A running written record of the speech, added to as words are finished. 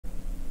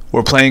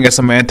We're playing as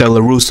Samantha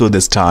LaRusso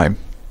this time.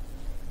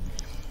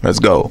 Let's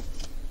go.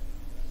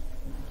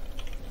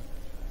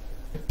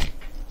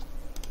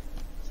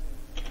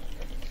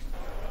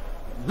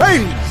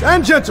 Ladies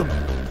and gentlemen,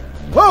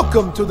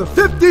 welcome to the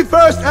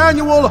 51st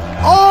annual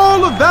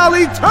All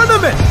Valley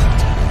Tournament.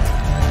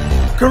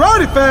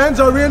 Karate fans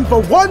are in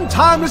for one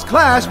timeless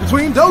clash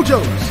between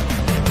dojos.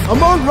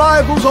 Among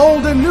rivals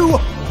old and new,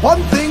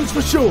 one thing's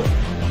for sure.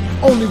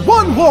 Only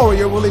one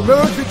warrior will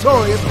emerge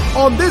victorious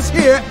on this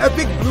here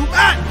epic blue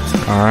match.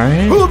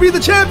 Alright. Who will be the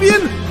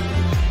champion?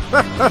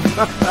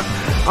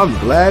 I'm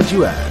glad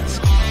you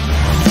asked.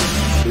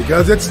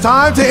 Because it's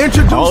time to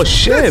introduce. Oh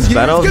shit,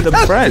 Battle of the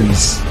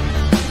Friends.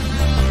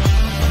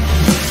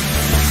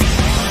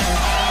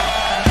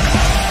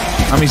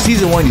 I mean,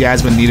 season 1,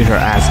 Yasmin needed her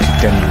ass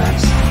kicked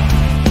anyways.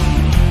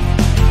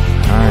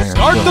 Alright.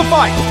 Start the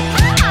fight!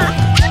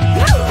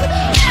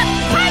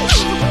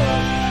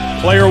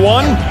 Player 1,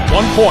 1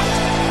 point.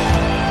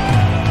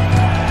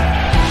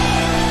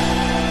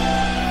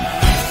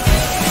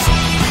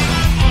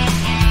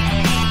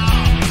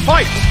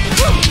 Fight!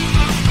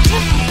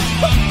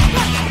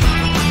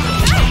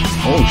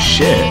 Oh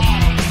shit.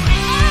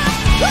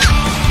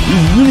 You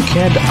really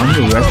can't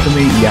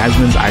underestimate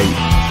Yasmin's eye.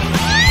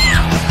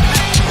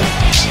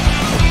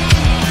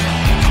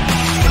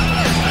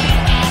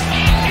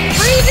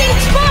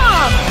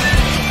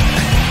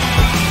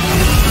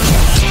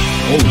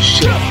 Oh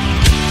shit.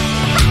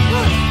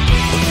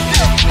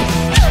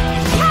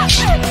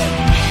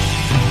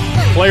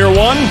 Player 1,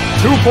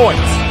 2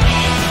 points.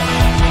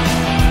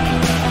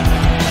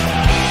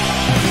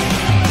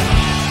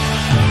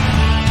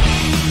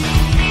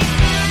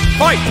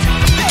 Fight!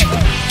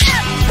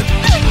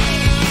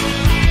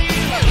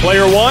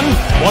 Player 1,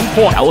 1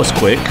 point. That was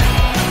quick.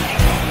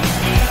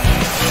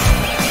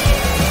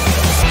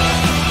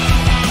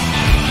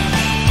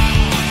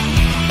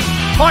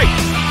 Fight!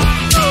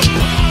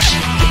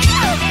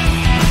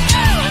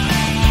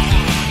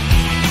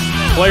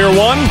 Player 1,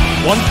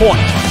 1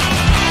 point.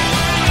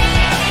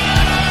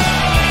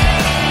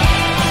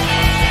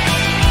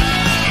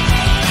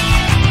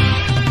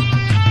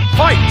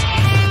 Fight!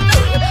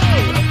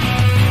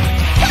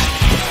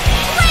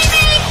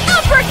 Flaming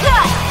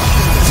uppercut!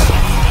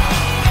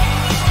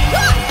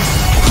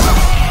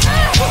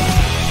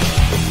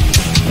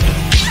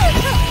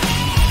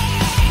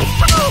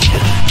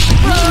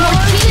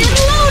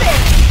 Loaded!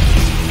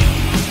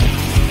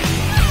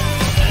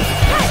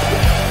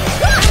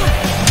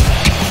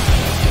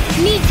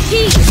 Meet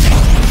cheese!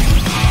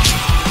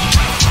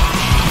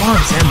 Come on,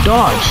 Sam,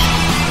 dodge!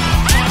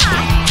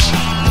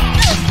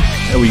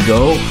 There we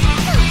go.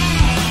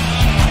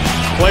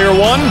 Player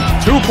 1,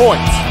 2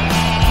 points.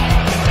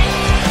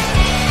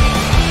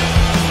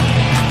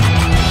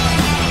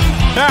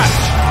 Match,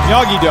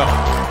 Miyagi-Do.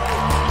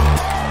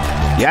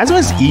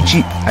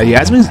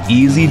 Yasmin's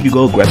easy if you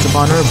go aggressive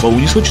on her, but when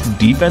you switch to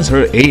defense,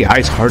 her AI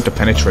is hard to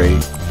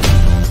penetrate.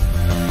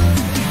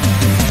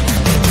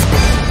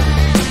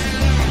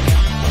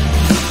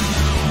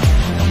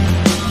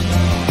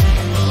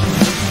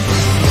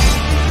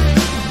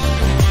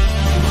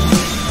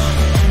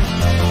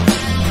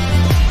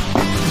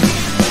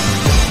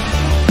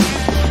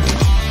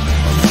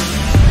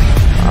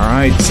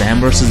 Alright, Sam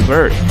versus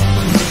Bert.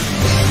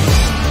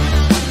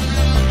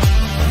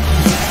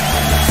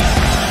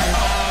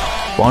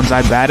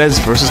 Bonsai Badass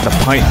versus the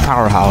Pint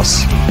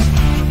Powerhouse.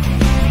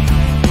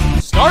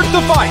 Start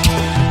the fight!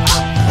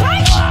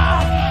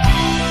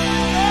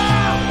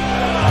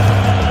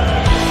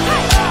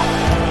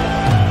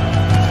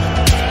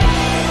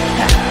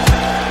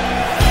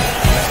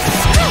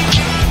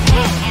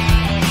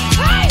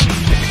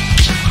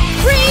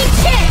 Free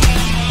kick!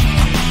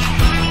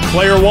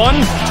 Player 1,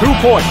 2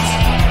 points.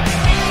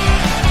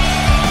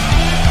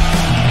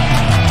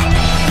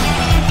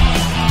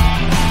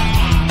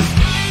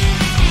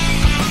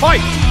 Fight!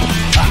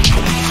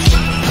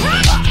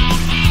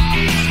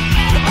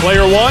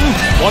 Player 1,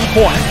 1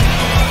 point.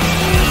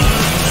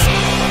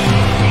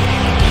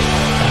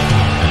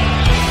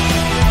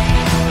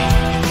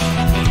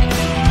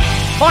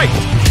 Fight!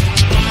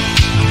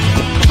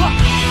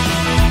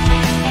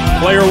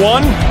 Player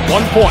 1,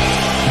 1 point.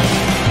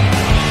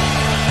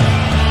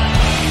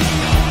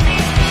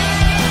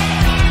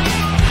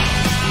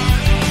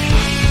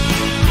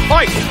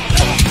 Fight!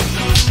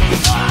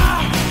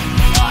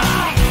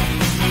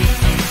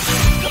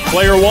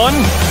 Player 1,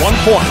 1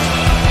 point.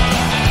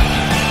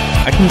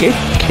 I can get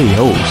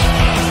KOs,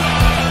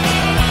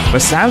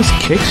 but Sam's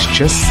kicks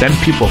just send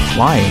people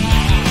flying.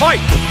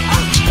 Fight!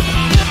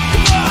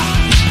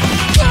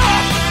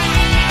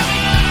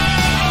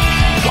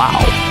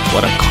 Wow,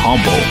 what a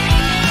combo.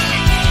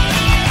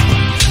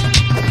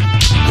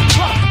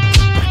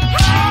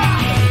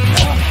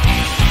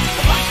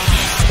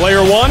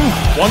 Player 1,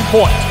 1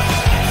 point.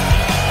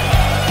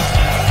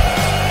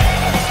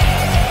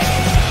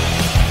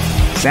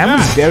 Sam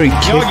is very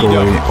kick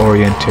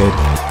oriented.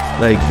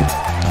 Like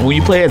when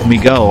you play as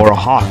Miguel or a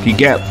Hawk, you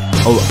get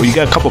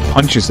a couple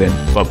punches in.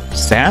 But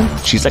Sam,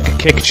 she's like a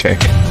kick chick.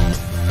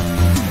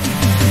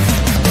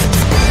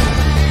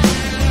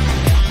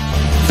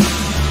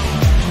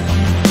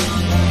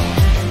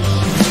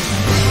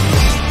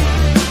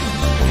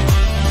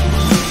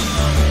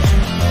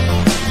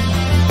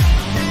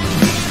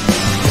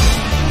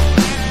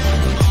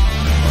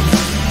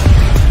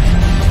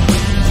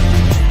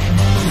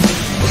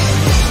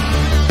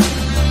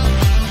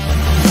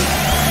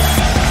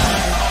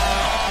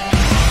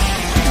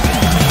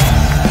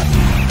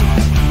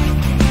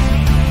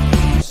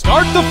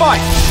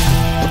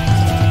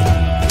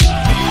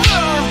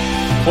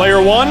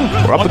 Player 1.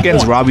 We're up 1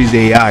 against point. Robbie's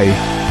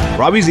AI.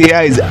 Robbie's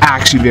AI is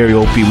actually very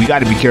OP. We got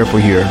to be careful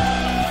here.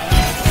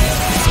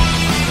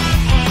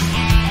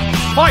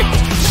 Fight!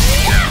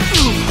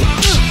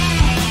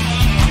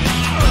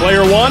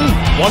 Player 1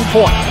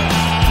 point.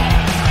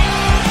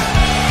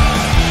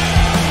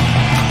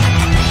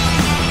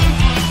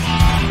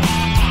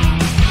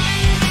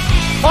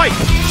 Fight!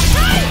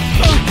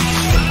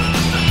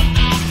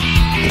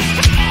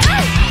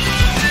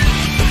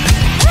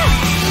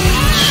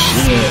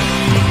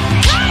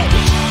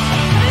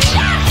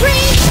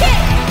 Green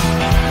kick.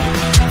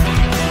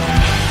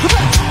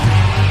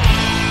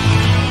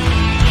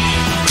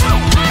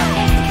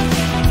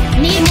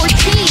 Need more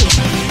tea.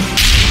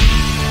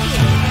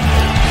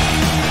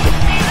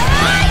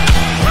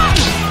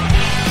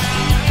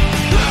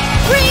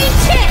 Green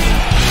kick.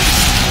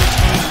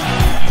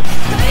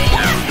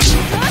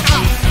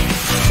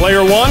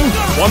 Player 1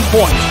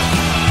 point.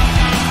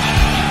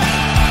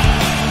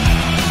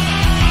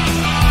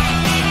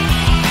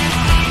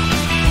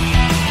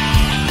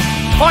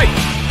 Fight!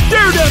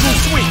 Daredevil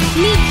sweep!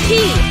 Need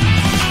tea.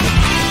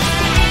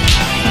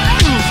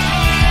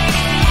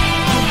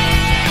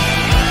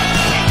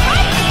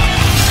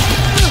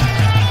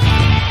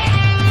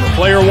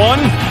 Player 1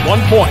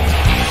 point.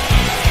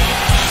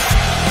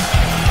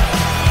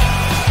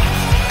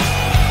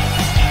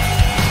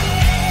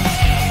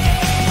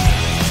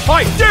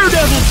 Fight!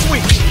 Daredevil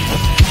sweep!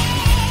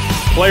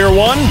 Player 1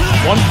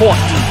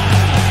 point.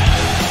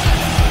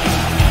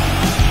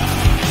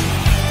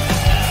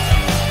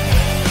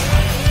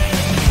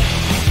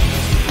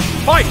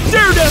 Fight!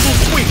 Daredevil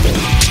sweep!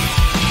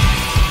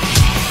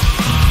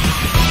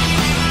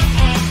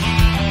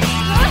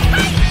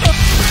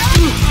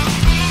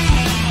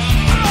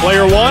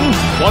 Player 1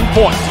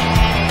 point.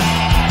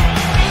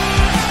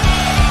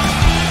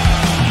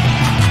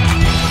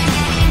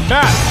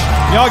 Match,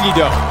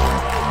 Miyagi-Do.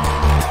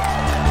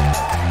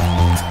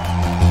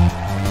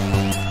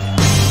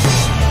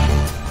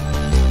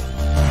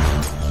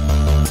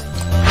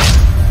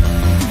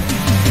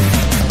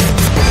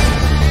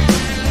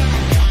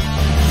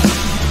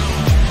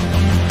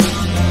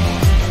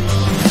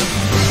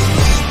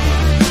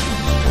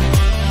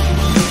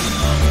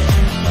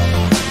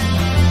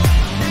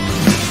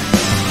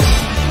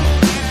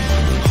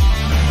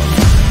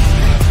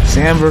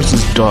 Sam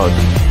versus Doug.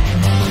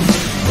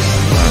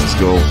 Let's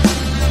go.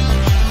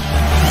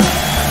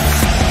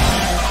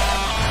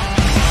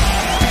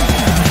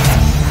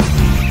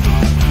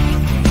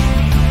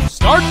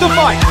 Start the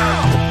fight.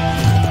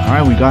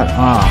 Alright, we got...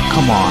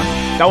 come on.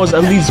 That was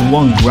at least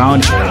one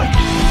ground hit.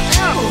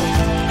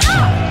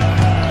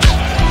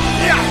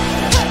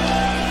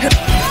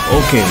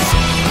 Okay.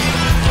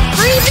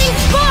 Freezing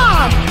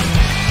bomb.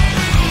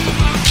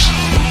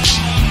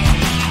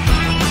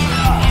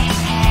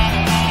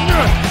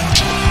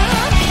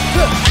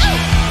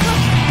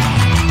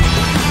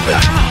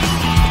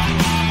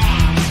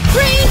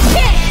 Green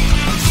kick.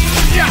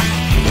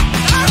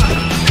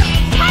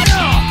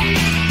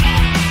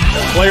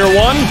 Player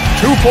 1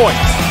 2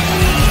 points.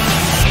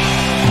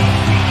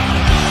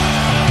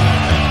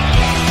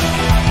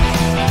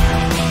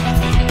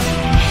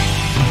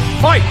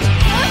 Fight!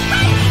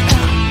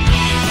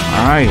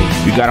 Alright,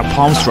 we got a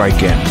palm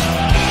strike in.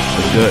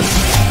 That's good.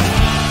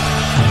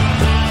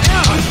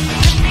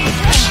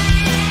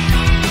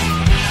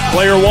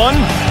 Player 1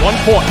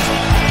 point.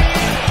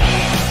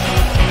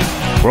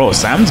 Bro,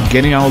 Sam's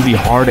getting all the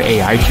hard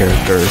AI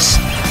characters.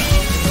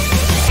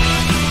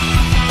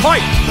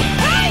 Fight!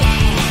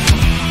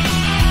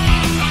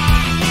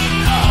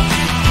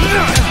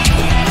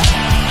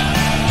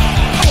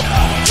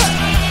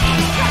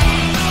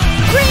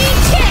 Green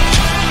kick.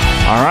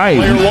 Alright,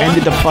 we Player 1,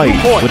 ended the fight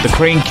 2 points. with the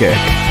crane kick.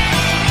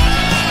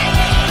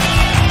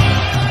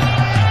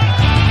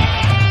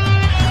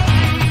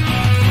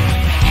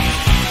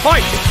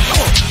 Fight!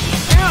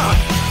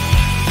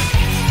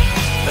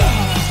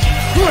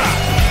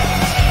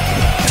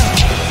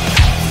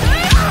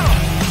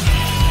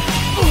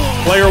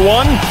 Player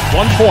 1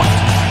 point.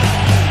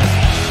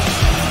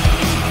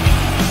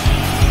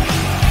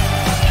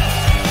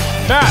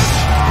 Match,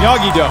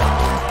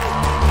 Miyagi-Do.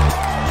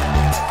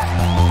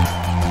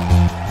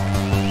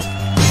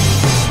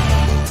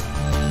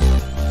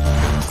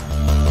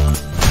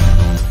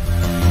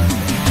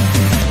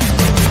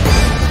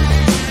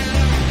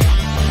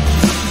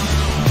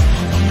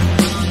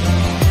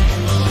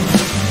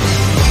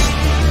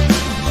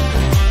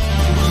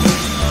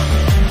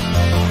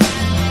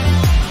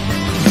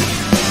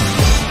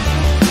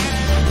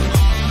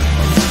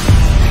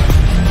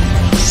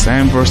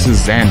 Sam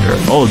versus Xander.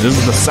 Oh, this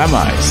is the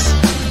semis.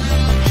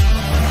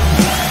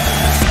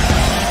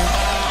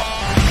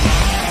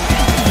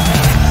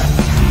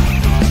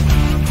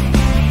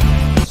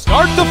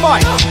 Start the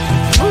fight.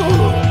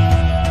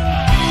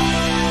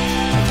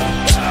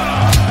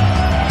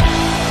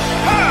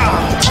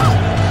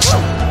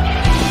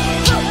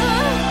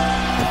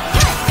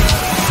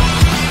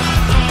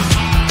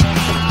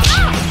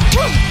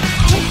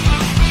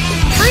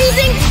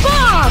 Freezing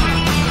bomb.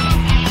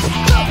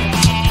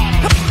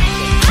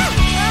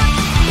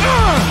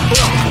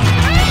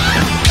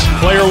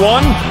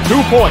 1,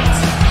 2 points.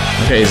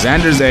 Okay,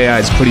 Xander's AI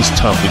is pretty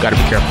tough. You gotta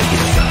be careful here.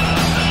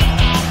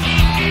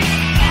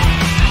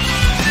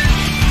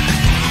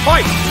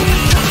 Fight!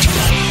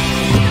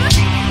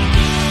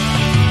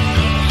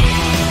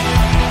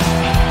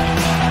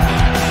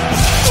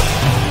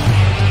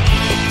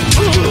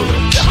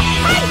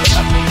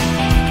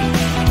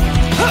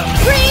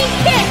 Green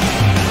kick!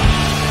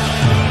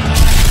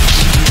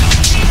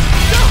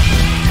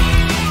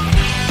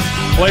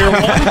 Player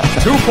 1,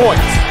 2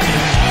 points.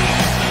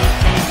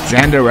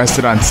 Xander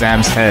rested on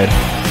Sam's head.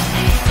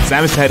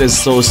 Sam's head is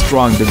so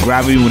strong, the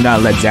gravity will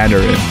not let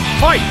Xander in.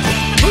 Fight!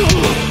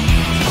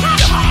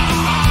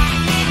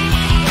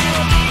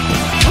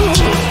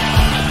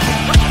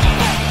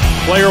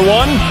 Player 1,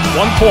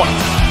 1 point.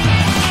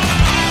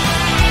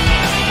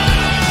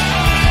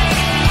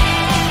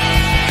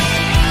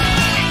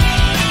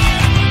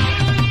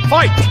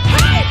 Fight!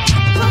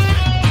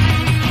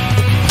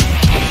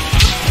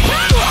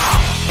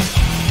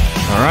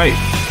 All right,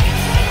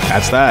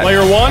 that's that.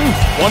 Player 1,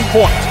 1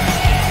 point.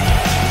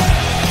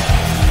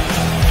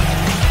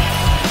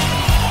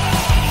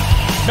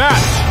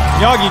 Match,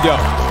 Miyagi-Do.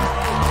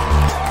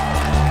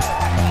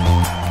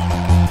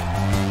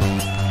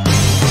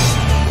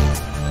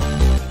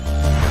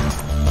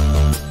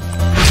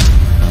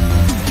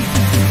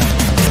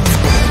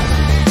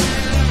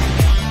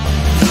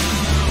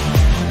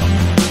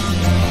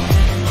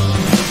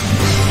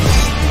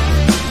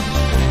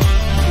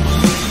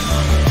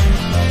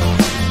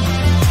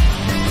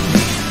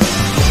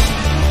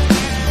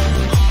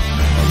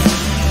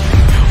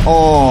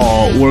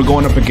 Oh, we're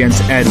going up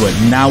against Edwin.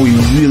 Now we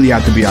really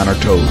have to be on our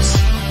toes.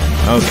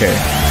 Okay.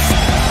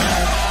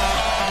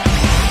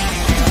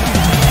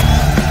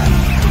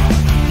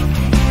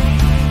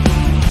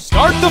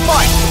 Start the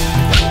fight.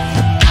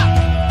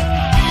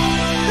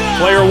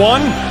 Player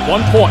 1,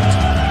 1 point.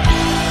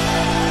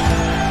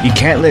 You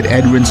can't let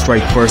Edwin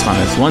strike first on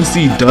us. Once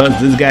he does,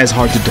 this guy's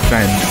hard to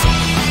defend.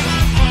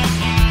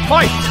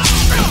 Fight!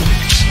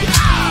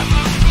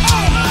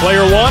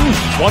 Player 1,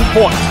 1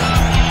 point.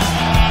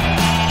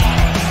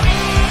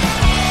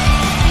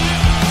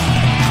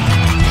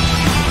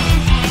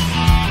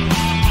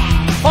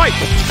 Fight!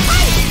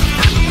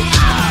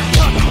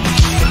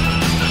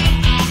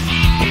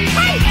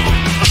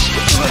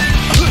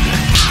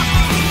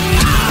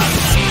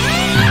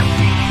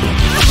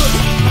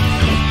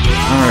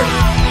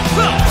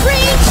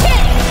 Green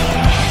kick!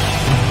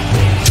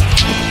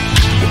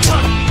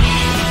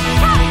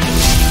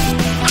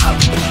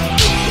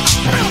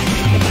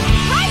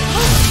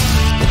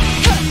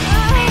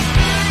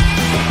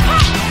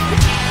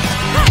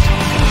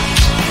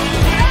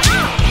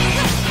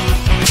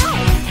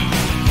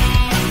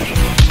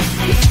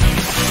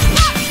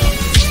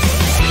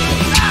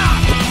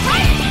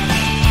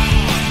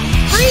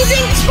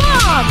 Freezing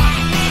bomb!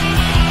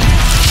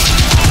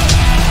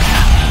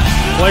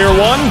 Player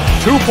 1,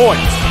 2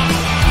 points.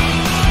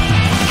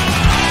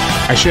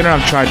 I shouldn't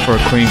have tried for a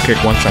clean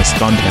kick once I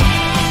stunned him.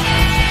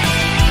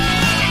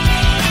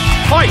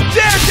 Fight!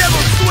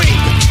 Daredevil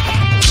sweep!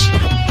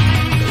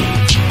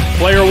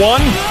 Player 1, 1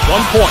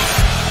 point.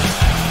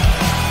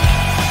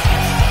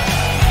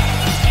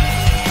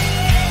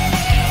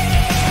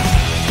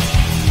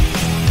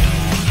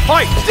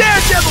 Fight!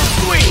 Daredevil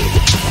sweep!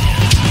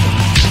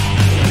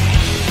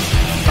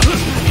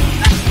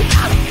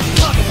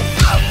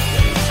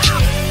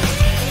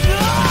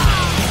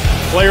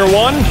 Player 1,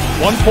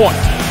 1 point.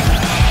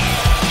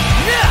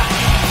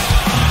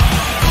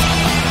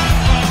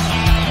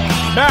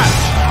 Match,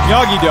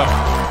 Miyagi-Do.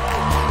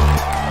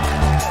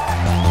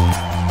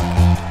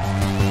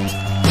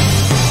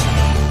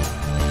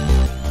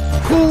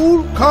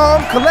 Cool,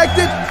 calm,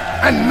 collected,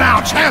 and now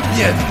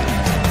champion.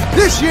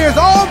 This year's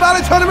All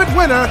Valley Tournament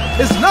winner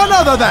is none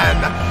other than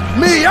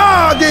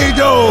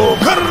Miyagi-Do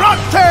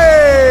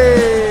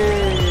Karate!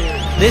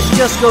 This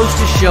just goes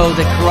to show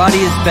that karate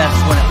is best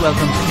when it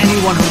welcomes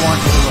anyone who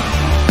wants to learn.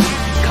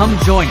 Come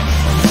join us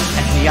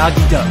at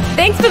Miyagi-Do.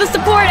 Thanks for the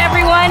support,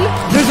 everyone!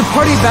 There's a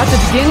party about to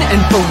begin,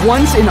 and for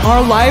once in our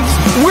lives,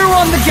 we're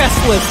on the guest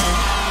list.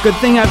 Good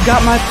thing I've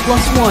got my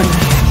 +1.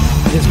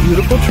 This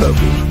beautiful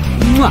trophy.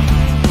 Mwah.